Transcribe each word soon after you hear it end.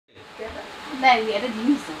দেখ এটা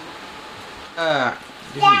জিনিস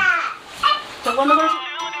তো বন্ধ করে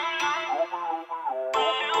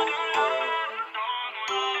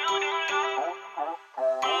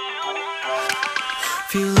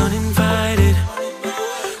Feel uninvited.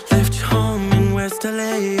 Left home in West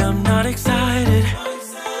LA. I'm not excited.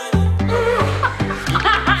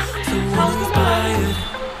 So uninspired.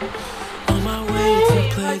 On my way to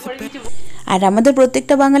play the আর আমাদের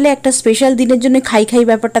প্রত্যেকটা বাঙালি একটা স্পেশাল দিনের জন্য খাই খাই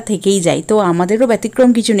ব্যাপারটা থেকেই যায়, তো আমাদেরও ব্যতিক্রম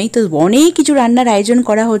কিছু নেই। তো অনেক কিছু রান্নার আয়োজন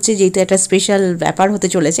করা হচ্ছে, যেহেতু একটা স্পেশাল ব্যাপার হতে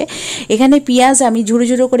চলেছে। এখানে পেঁয়াজ আমি ঝুড়ো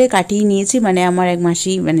ঝুড়ো করে কাটিয়ে নিয়েছি, মানে আমার এক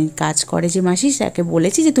মাসি মানে কাজ করে যে মাসি, তাকে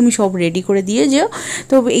বলেছি যে তুমি সব রেডি করে দিয়ে যেও।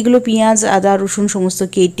 তো এগুলো পেঁয়াজ আদা রসুন সমস্ত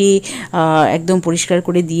কেটে একদম পরিষ্কার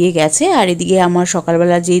করে দিয়ে গেছে। আর এদিকে আমার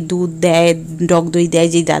সকালবেলা যে দুধ দেয়, টক দই দেয়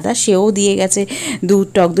যে দাদা, সেও দিয়ে গেছে দুধ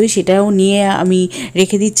টক দই, সেটাও নিয়ে আমি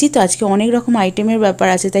রেখে দিচ্ছি। তো আজকে অনেক রকম আইটেমের ব্যাপার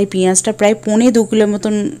আছে, তাই পেঁয়াজটা প্রায় 2.25 কিলো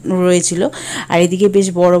মতন রয়েছিল। আর এদিকে বেশ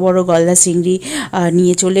বড় বড় গলদা চিংড়ি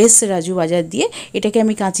নিয়ে চলে এসছে রাজু বাজার দিয়ে। এটাকে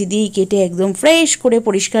আমি কাঁচি দিয়েই কেটে একদম ফ্রেশ করে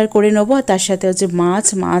পরিষ্কার করে নেবো। তার সাথে হচ্ছে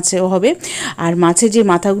মাছও হবে। আর মাছের যে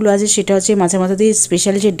মাথাগুলো আছে সেটা হচ্ছে মাছের মাথা দিয়ে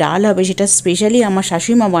স্পেশালি যে ডাল হবে, সেটা স্পেশালি আমার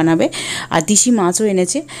শাশুড়িমা বানাবে। আর দেশি মাছও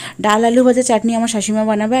এনেছে। ডাল আলু ভাজা চাটনি আমার শাশুড়িমা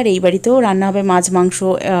বানাবে। আর এই বাড়িতেও রান্না হবে মাছ মাংস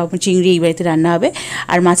চিংড়ি, এই বাড়িতে রান্না হবে।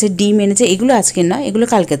 আর মাছের ডিম এনেছে, এগুলো আজকের নয়, এগুলো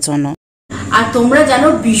কালকের জন্য। আর তোমরা জানো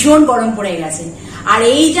ভীষণ গরম পড়ে গেছে। আর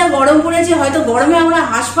এই যা গরম পড়েছে, হয়তো গরমে আমরা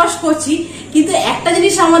হাঁসফাঁস করছি, কিন্তু একটা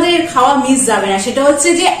জিনিস আমাদের খাওয়া মিস যাবে না, সেটা হচ্ছে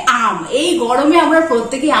যে আম। এই গরমে আমরা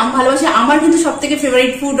প্রত্যেকেই আম ভালোবাসি। আমার কিন্তু সব থেকে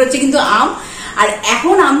ফেভারিট ফুড হচ্ছে কিন্তু আম। আর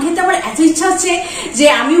এখন আম খেতে আমার এত ইচ্ছা হচ্ছে যে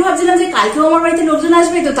আমিও ভাবছিলাম যে কালকেও আমার বাড়িতে লোকজন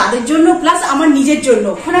আসবে, তো তাদের জন্য প্লাস আমার নিজের জন্য।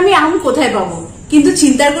 এখন আমি আম কোথায় পাবো? কিন্তু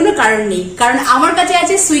চিন্তার কোনো কারণ নেই, কারণ আমার কাছে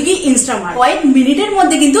আছে সুইগি ইনস্টামার্ট। কয়েক মিনিটের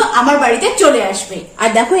মধ্যে কিন্তু আমার বাড়িতে চলে আসবে। আর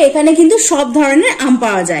দেখো এখানে কিন্তু সব ধরনের আম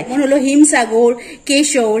পাওয়া যায়, যেমন হলো হিমসাগর,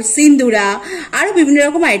 কেশর, সিন্দুরা, আরো বিভিন্ন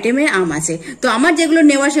রকম আইটেমের আম আছে। তো আমার যেগুলো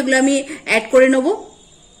নেওয়া সেগুলো আমি অ্যাড করে নেবো।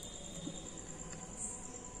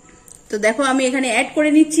 তো দেখো আমি এখানে অ্যাড করে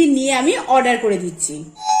নিচ্ছি, নিয়ে আমি অর্ডার করে দিচ্ছি।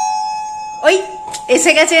 ওই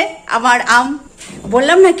এসে গেছে আমার আম,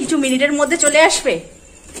 বললাম না কিছু মিনিটের মধ্যে চলে আসবে।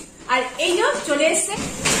 আর এই যে চলে এসছে,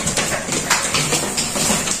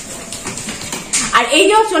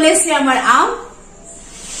 চলে এসছে আমার আম।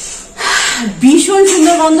 ভীষণ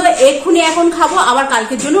সুন্দর গন্ধ, এক্ষুনি এখন খাবো, আবার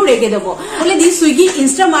কালকের জন্য রেখে দেবো। বলে দিই সুইগি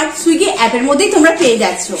ইনস্টামার্ট সুইগি অ্যাপের মধ্যেই তোমরা পেয়ে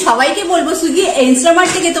যাচ্ছ। সবাইকে বলবো সুইগি ইনস্টামার্ট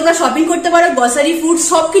থেকে তোমরা শপিং করতে পারো, গ্রসারি ফুড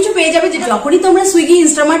সবকিছু পেয়ে যাবে। যখনই তোমরা সুইগি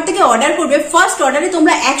ইনস্টামার্ট থেকে অর্ডার করবে, ফার্স্ট অর্ডারে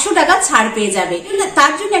তোমরা 100 টাকা ছাড় পেয়ে যাবে।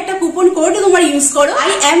 তার জন্য একটা কুপন কোড তোমরা ইউজ করো, আই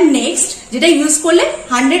এম নেক্সট, যেটা ইউজ করলে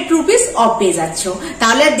 100 রুপিস অফ পেয়ে যাচ্ছ।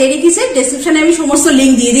 তাহলে আর দেরি কিসের, ডেসক্রিপশনে আমি সমস্ত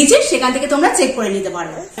লিঙ্ক দিয়ে দিয়েছি, সেখান থেকে তোমরা চেক করে নিতে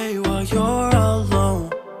পারো।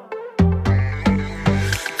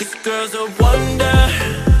 girl's a wonder.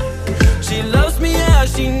 She loves me, yeah,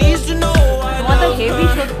 she needs to know. তোমার তো হেভি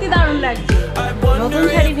সত্যি দারুণ লাগছে, নতুন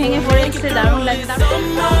শাড়ি ভেঙে পড়ে এসেছে, দারুণ লাগছে।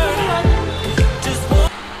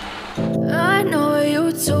 I know you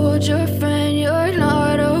told your friend you're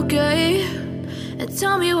not okay, and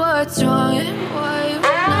tell me what's wrong and why you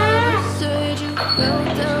never said you felt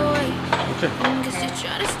that way. Guess you're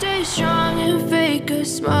trying to stay strong and fake a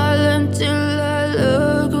smile until I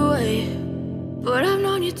look away. But I've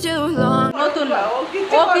known you too long. নতুন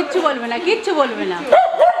ও কিচ্ছু বলবে না, কিচ্ছু বলবে না।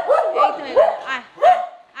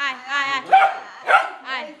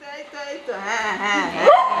 এই তো আয় আয় আয় আয়।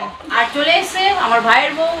 আর চলে এসছে আমার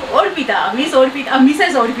ভাইয়ের বউ অর্পিতা,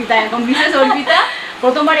 মিসেস অর্পিতা। এখন মিসেস অর্পিতা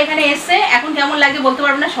প্রথমবার এখানে এসছে। এখন কেমন লাগে বলতে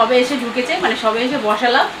পারবো না, সবে এসে ঢুকেছে, মানে সবে এসে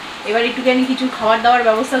বসালাম। এবার একটুখানি কিছু খাবার দাবার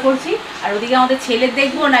ব্যবস্থা করছি। আর ওদিকে আমাদের ছেলের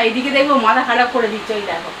দেখবো না এদিকে দেখবো, মাথা খারাপ করে দিচ্ছে। ওই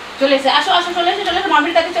দেখো চলে এসে, আসো আসো চলে এসো, চলে এসো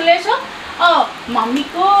মামির কাছে চলে এসো। ও মাম্মি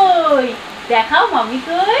কই, দেখাও মাম্মি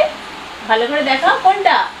কই, ভালো করে দেখাও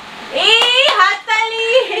কোনটা। এই হাততালি।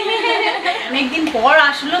 অনেকদিন পর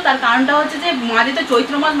আসলো, তার কারণটা হচ্ছে যে মাঝে তো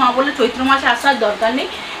চৈত্র মাস, মা বললে চৈত্র মাসে আসার দরকার নেই,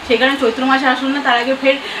 সেই কারণে চৈত্র মাসে আসলো না। তার আগে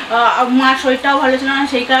ফের মার শরীরটাও ভালো ছিল না,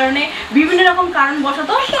 সেই কারণে বিভিন্ন রকম কারণবশত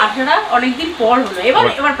আসাটা অনেকদিন পর হলো।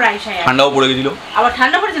 এবার প্রায়শই ঠান্ডাও পড়ে গেছিল, আবার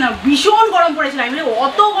ঠান্ডা পড়েছে না, ভীষণ গরম পড়েছিল। আমি বলি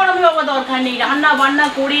অত গরমে বাবা দরকার নেই, রান্না বান্না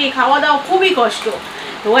করে খাওয়া দাওয়া খুবই কষ্ট।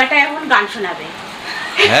 তো এটা এখন গান শোনাবে।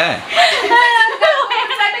 হ্যাঁ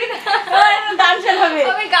গান শোনাবে,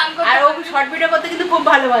 আর ও শর্ট ভিডিও করতে কিন্তু খুব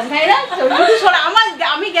ভালোবাসে, তাই না?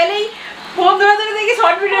 আমি গেলেই ফোন ধরে ধরে দেখি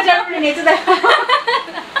শর্ট ভিডিও চাপড়ে নেচে দেখ।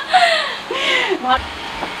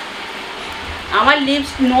 আমার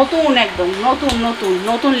লিপস্টিক নতুন, একদম নতুন নতুন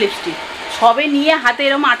নতুন লিপস্টিক, সবে নিয়ে হাতে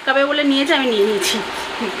এরকম আটকাবে বলে নিয়েছে, আমি নিয়ে নিয়েছি।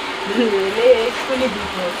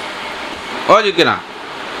 না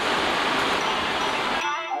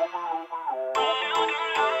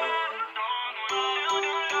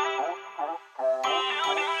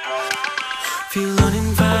Feel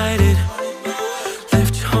uninvited.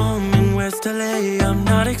 Left home in West LA, I'm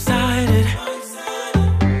not excited.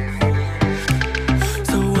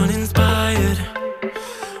 So uninspired.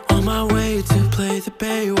 On my way to play the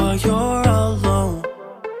bay while you're alone.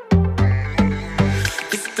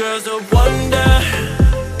 This girl's a wonder.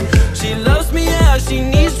 She loves me, yeah, she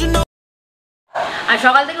needs to know. আর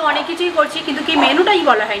সকাল থেকে অনেক কিছুই করছি কিন্তু কি মেনুটাই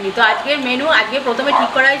বলা হয়নি। তো আজকের মেনু আজকে প্রথমে ঠিক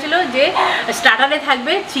করা হয়েছিল যে স্টার্টারে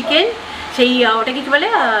থাকবে চিকেন, সেই ওটাকে কী বলে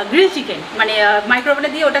গ্রিল চিকেন, মানে মাইক্রোওভেনে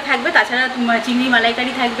দিয়ে ওটা থাকবে। তাছাড়া চিংড়ি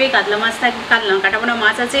মালাইকারি থাকবে, কাতলা মাছ থাকবে, কাটাপোনা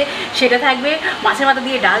মাছ আছে সেটা থাকবে, মাছের মাথা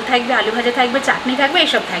দিয়ে ডাল থাকবে, আলু ভাজা থাকবে, চাটনি থাকবে,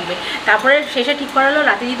 এসব থাকবে। তারপরে শেষে ঠিক করা হলো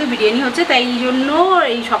রাতে যেহেতু বিরিয়ানি হচ্ছে তাই এই জন্য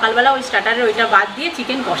এই সকালবেলা ওই স্টার্টারে ওইটা বাদ দিয়ে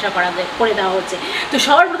চিকেন কষা করে দেওয়া হচ্ছে। তো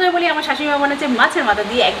সবার প্রথমে বলি আমার শাশুড়ি মা বানাচ্ছে মাছের মাথা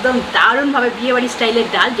দিয়ে একদম দারুণভাবে বিয়েবাড়ি স্টাইলের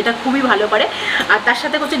ডাল, যেটা খুবই ভালো করে। আর তার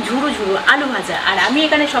সাথে হচ্ছে ঝুড়ো ঝুড়ো আলু ভাজা। আর আমি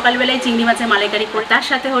এখানে সকালবেলায় চিংড়ি মাছের মালাইকারি করি। তার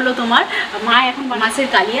সাথে হলো তোমার মা এখন মাছের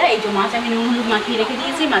কালিয়া, এই যে মাছ আমি নুন হলুদ মাখিয়ে রেখে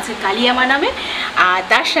দিয়েছি, মাছের কালিয়া বানাবে। আর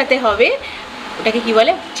তার সাথে হবে ওটাকে কি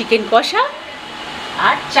বলে চিকেন কষা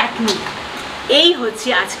আর চাটনি। এই হচ্ছে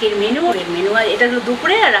আজকের মেনু। এটা হলো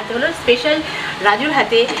দুপুরে, আর রাতে হলো স্পেশাল রাজুর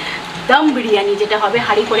হাতে দম বিরিয়ানি, যেটা হবে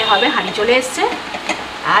হাঁড়ি করে হবে। হাঁড়ি চলে এসছে।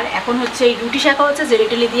 আর এখন হচ্ছে এই রুটি শাখা হচ্ছে, জেলি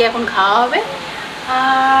টেলি দিয়ে এখন খাওয়া হবে।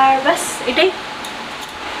 আর ব্যাস এটাই,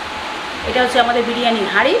 এটা হচ্ছে আমাদের বিরিয়ানির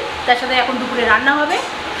হাঁড়ি। তার সাথে এখন দুপুরে রান্না হবে,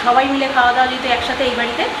 সবাই মিলে খাওয়া দাওয়া যেহেতু একসাথে এই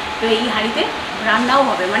বাড়িতে, তো এই হাঁড়িতে রান্নাও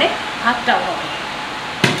হবে, মানে ভাতটাও হবে।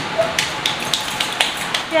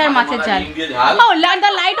 আর মাছের ঝাল। ও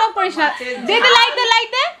লাইট অফ করিস না, লাইট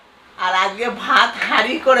দে। আর আজকে ভাত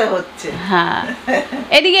হাঁড়ি করে হচ্ছে। হ্যাঁ,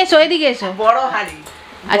 এদিকে এসো বড় হাঁড়ি।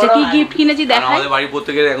 আচ্ছা কি গিফট কিনেছি দেখাই। আমাদের বাড়ি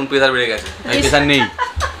প্রত্যেকের এখন প্রেসার বেড়ে গেছে, প্রেসার নেই।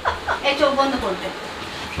 এই চোখ বন্ধ করতে,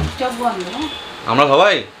 চোখ বন্ধ। আমরা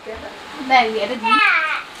সবাই দেখ এটা দি।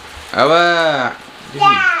 আবার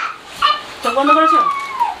চোখ বন্ধ করেছো?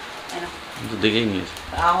 তো দেখেই নিয়েছে।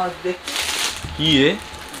 আমার দেখ কি রে,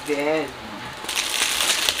 দেখ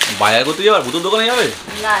বাজার করতে যাবে, ভূতের দোকানে যাবে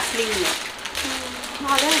না, স্লিং না।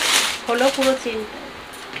 ভালো হলো পুরো চেন।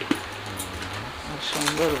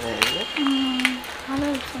 সুন্দর হয়েছে, ভালো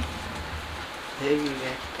হয়েছে। Heavy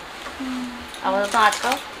bag. আপাতত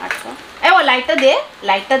আটকাও। এ ও লাইটটা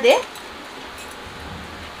দে।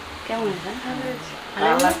 কেমন হয়েছে?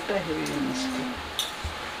 কালারটা হেভি মিষ্টি।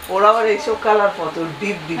 ওর আবার এইসব কালার কত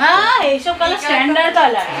ডিপ ডিপ। হ্যাঁ, এইসব কালার স্ট্যান্ডার্ড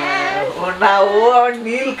কালার। ও না, ও আবার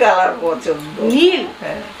নীল কালার পছন্দ। নীল?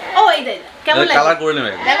 ও এই দেখ কেমন লাগছে? কালার করে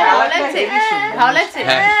নেবে। দেখো ভালো লাগছে।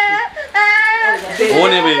 হ্যাঁ,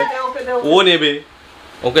 ও নেবে,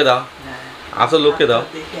 ওকে দাও, আসল লোককে দাও।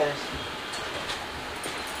 দেখে আসি।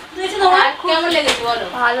 তোমার কেমন লেগেছে বলো?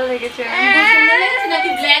 ভালো লেগেছে। সুন্দর লেগেছে নাকি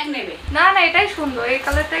ব্ল্যাক নেবে? না এটাই সুন্দর, এই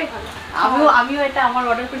কালারটাই ভালো। আমিও এটা আমার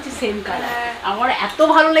অর্ডার করেছি সেম কালার। আমার এত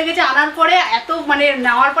ভালো লেগেছে আনার পরে, এত মানে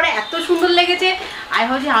নেওয়ার পরে এত সুন্দর লেগেছে। আমি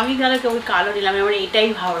ভাবছি আমি তাহলে ওই কালার নিলাম, আমার এটাই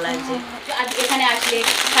ভালো লাগছে। আজ এখানে আসলে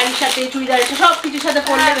শাড়ির সাথে চুড়িদার সব কিছুর সাথে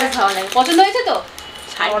পরলে বেশ ভালো লাগে। পছন্দ হয়েছে তো?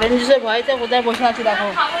 অরেঞ্জ জুসের ভয়তে কোথায় বসে আছি দেখো।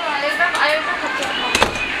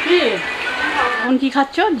 এখন কি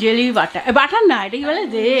খাচ্ছ? জেলি বাটার না, এটা কি বলে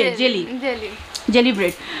জেলি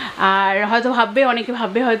ব্রেড। আর হয়তো অনেকে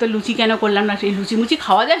ভাববে হয়তো লুচি কেন করলাম না। সেই লুচি মুচি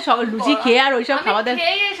খাওয়া যায়, সব লুচি খেয়ে আর ওইসব খাওয়া দাওয়া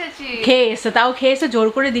খেয়ে এসে জোর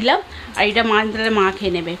করে দিলাম। আর এটা তাহলে মা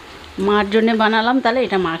খেয়ে নেবে, মার জন্য বানালাম। তাহলে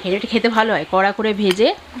এটা মা খেয়ে, এটা খেতে ভালো হয়, কড়া করে ভেজে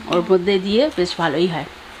ওর মধ্যে দিয়ে বেশ ভালোই হয়।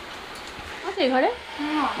 আচ্ছা, এই ঘরে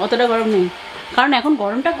অতটা গরম নেই, কারণ এখন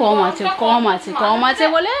গরমটা কম আছে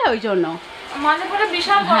বলে ওই জন্য।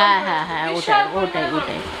 হ্যাঁ,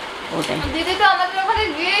 ওটাই। দিদি তো আমাদের ওখানে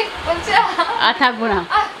গিয়ে বলছে আর থাকবো না।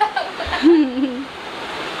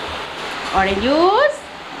 অরেঞ্জ জুস,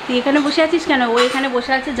 তুই এখানে বসে আছিস কেন? ও এখানে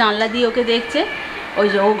বসে আছে, জানলা দিয়ে ওকে দেখছে। ওই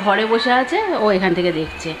যে ও ঘরে বসে আছে, ও এখান থেকে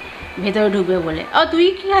দেখছে ভেতরে ঢুকবে বলে। ও তুই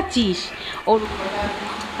কি খাচ্ছিস? ওর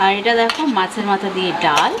আর এটা দেখো মাছের মাথা দিয়ে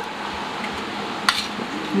ডাল,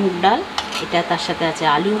 মুগ ডাল। এটা তার সাথে আছে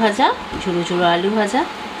আলু ভাজা, ঝুড়ো ঝুড়ো আলু ভাজা।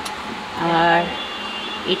 আর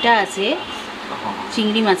এটা আছে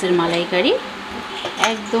চিংড়ি মাছের মালাইকারি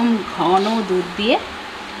একদম ঘন দুধ দিয়ে।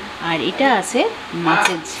 আর এটা আছে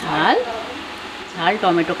মাছের ঝাল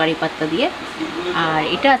টমেটো কারি পাত্তা দিয়ে। আর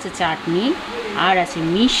এটা আছে চাটনি, আর আছে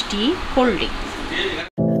মিষ্টি, cold drink.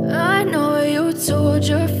 I know you told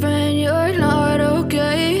your friend you're not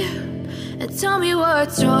okay, and tell me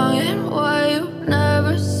what's wrong and why you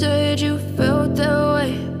never said you felt that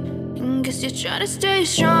way. Guess you're trying to stay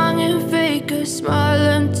strong and fake a smile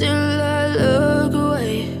until I look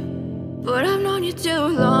away. But I've known you too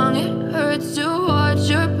long, it hurts to watch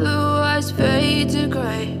your blue eyes fade to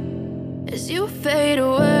gray as you fade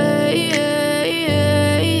away,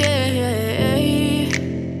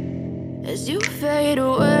 as you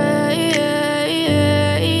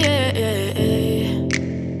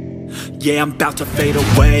Yeah, I'm about to fade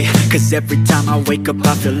away, 'cause every time I wake up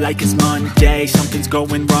I feel like it's Monday. Something's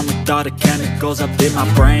going wrong with all the chemicals up in my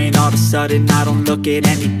brain. All of a sudden I don't look at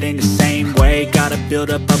anything the same way. Got a build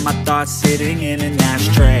up of my thoughts sitting in an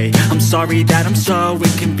ashtray. I'm sorry that I'm so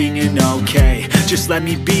inconvenient, okay. Just let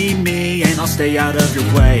me be me and I'll stay out of your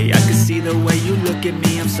way. I can see the way you look at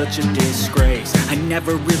me, I'm such a disgrace. I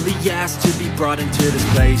never really asked to be brought into this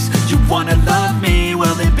place. You wanna love me?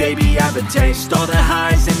 Well then baby have a taste. All the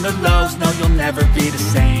highs and the lows, no you'll never be the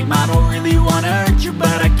same. I don't really wanna hurt you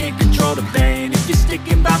but I can't control the pain. If you're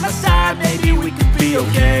sticking by my side maybe we could be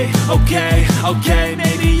okay. Okay,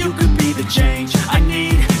 maybe you could be the change I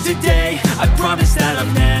need today. I promise that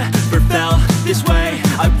I've never felt this way.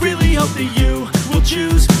 I really hope that you will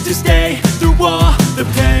choose to stay through all the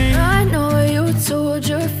pain. I know you told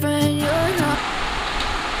your friend you're not.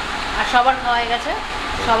 আর সবার খাওয়া হয়ে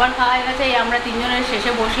গেছে, এই আমরা তিনজনের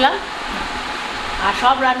শেষে বসলাম। আর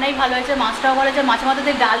সব রান্নাই ভালো হয়েছে, মাছটাও ভালো হয়েছে, মাছের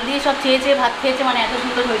মধ্যে ডাল দিয়ে সব চেয়েছে ভাত খেয়েছে, মানে এত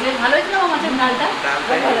সুন্দর হয়েছে। ভালো হয়েছে না মাছের ডালটা?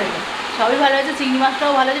 সবই ভালো হয়েছে, চিংড়ি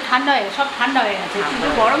মাছটাও ভালো হয়েছে। ঠান্ডা হয়ে গেছে, সব ঠান্ডা হয়ে গেছে, কিন্তু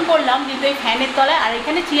গরম করলাম কিন্তু এই ফ্যানের তলায়। আর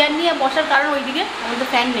এখানে চেয়ার নিয়ে বসার কারণ ওইদিকে আমার তো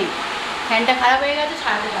ফ্যান নেই, ফ্যানটা খারাপ হয়ে গেছে,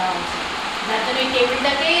 সারাতে দেওয়া হচ্ছে, যার জন্য এই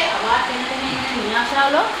টেবিলটাকে আবার টেনে টেনে এখানে নিয়ে আসা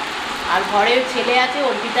হলো। আর ঘরে ছেলে আছে,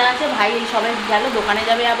 অর্পিতা আছে, ভাই এই সবাই গেল দোকানে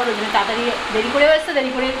যাবে আবার, ওই জন্য তাড়াতাড়ি দেরি করেও এসছে,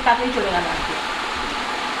 দেরি করে তাড়াতাড়ি চলে গেল আর কি।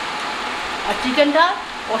 আর চিকেনটা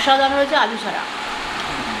অসাধারণ হয়েছে, আলু ছাড়া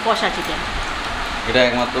কষা চিকেন। এটা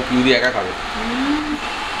একমাত্র পিউরি একা খাবে।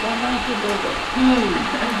 কি বলবো,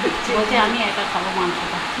 বলছে আমি একা খাবো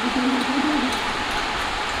মাংসটা।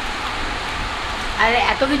 আর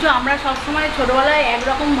এত কিছু আমরা সবসময় ছোটোবেলায়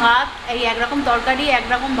একরকম ভাত, এই একরকম তরকারি,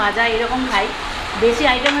 একরকম ভাজা এরকম খাই। বেশি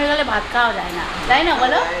আইটেম হয়ে গেলে ভাত খাওয়া যায় না, তাই না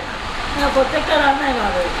বলো? প্রত্যেকটা রান্নাই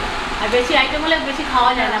ভালো হয়েছে। আর বেশি আইটেম হলে বেশি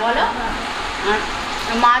খাওয়া যায় না বলো?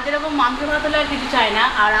 আর মা যেরকম মাংস ভাত হলে আর কিছু চায় না,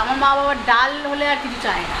 আর আমার মা বাবার ডাল হলে আর কিছু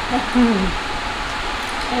চায় না।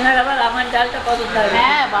 এনার আবার আমার ডালটা কত ডাল।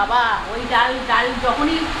 হ্যাঁ বাবা, ওই ডাল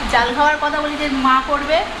যখনই ডাল খাওয়ার কথা বলি যে মা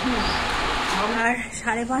করবে। আর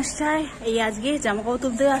 5:30টায় এই আজকে জামাকাপড়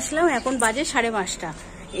তুলতে আসলাম, এখন বাজে 5:30।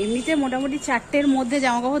 এমনিতে মোটামুটি 4টের মধ্যে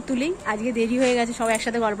জামাকাপড় তুলি, আজকে দেরি হয়ে গেছে, সব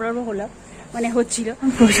একসাথে গল্প হলো, মানে হচ্ছিল।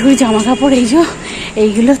 প্রচুর জামাকাপড়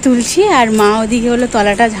এইগুলো তুলছি, আর মা ওদিকে হলো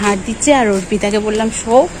তলাটা ঝাঁট দিচ্ছে, আর অর্পিতাকে বললাম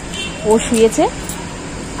ও শুয়েছে,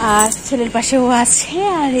 আর ছেলের পাশে ও আছে,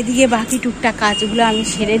 আর এদিকে বাকি টুকটাক কাজগুলো আমি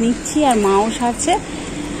সেরে নিচ্ছি, আর মাও সারছে।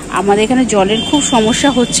 আমাদের এখানে জলের খুব সমস্যা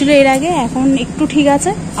হচ্ছিল এর আগে, এখন একটু ঠিক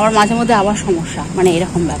আছে, আবার মাঝে মধ্যে আবার সমস্যা, মানে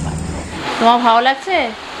এরকম ব্যাপার। তোমার ভালো লাগছে?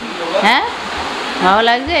 হ্যাঁ ভালো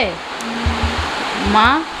লাগছে। মা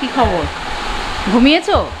কি খবর,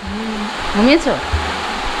 ঘুমিয়েছো?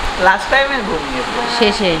 লাস্ট টাইমে ঘুমিয়ে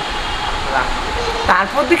শেষে,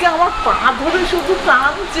 তারপর থেকে আমার পা ধরে শুধু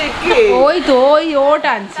টানছে কে? ওই তো ও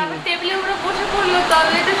টানছে, টেবিলের উপরে বসে পড়লো,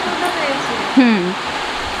 তবে এটা শুনতে পেয়েছি।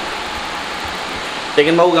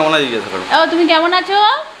 টেকেন বাবু কেমন আছে জিজ্ঞাসা করো। তুমি কেমন আছো?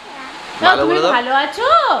 তুমি ভালো আছো?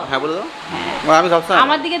 হ্যাঁ বলে দাও। আমি সবসময়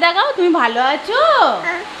আমার দিকে দেখাও, তুমি ভালো আছো?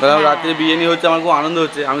 রাত্রে বিরিয়ানি হচ্ছে, আমার খুব আনন্দ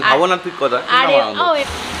হচ্ছে, আমি খাবো না ঠিক কথা।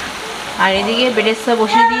 আর এদিকে বেরেস্তা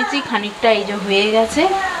বসিয়ে দিয়েছি, খানিকটা এই যে হয়ে গেছে,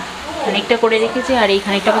 খানিকটা করে রেখেছি, আর এই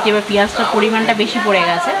খানিকটা করছি। এবার পেঁয়াজটার পরিমাণটা বেশি পড়ে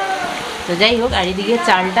গেছে, তো যাই হোক। আর এদিকে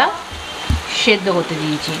চালটা সেদ্ধ করতে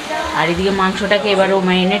দিয়েছি, আর এদিকে মাংসটাকে এবারও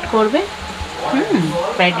ম্যারিনেট করবে।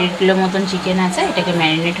 প্রায় 1.5 কিলো মতন চিকেন আছে, এটাকে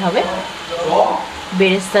ম্যারিনেট হবে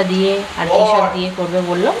বেরেস্তা দিয়ে আর কেশর দিয়ে করবে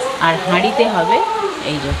বললো। আর হাঁড়িতে হবে,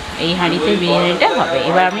 এই হাঁড়িতে বিরিয়ানিটা হবে।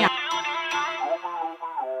 এবার আমি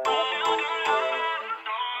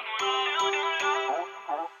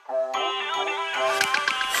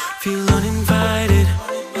Feel uninvited.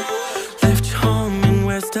 Left home in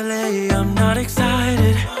West LA. I'm not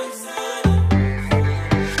excited.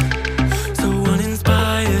 So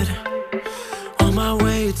uninspired. On my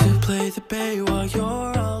way to play the bay while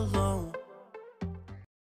you're alone.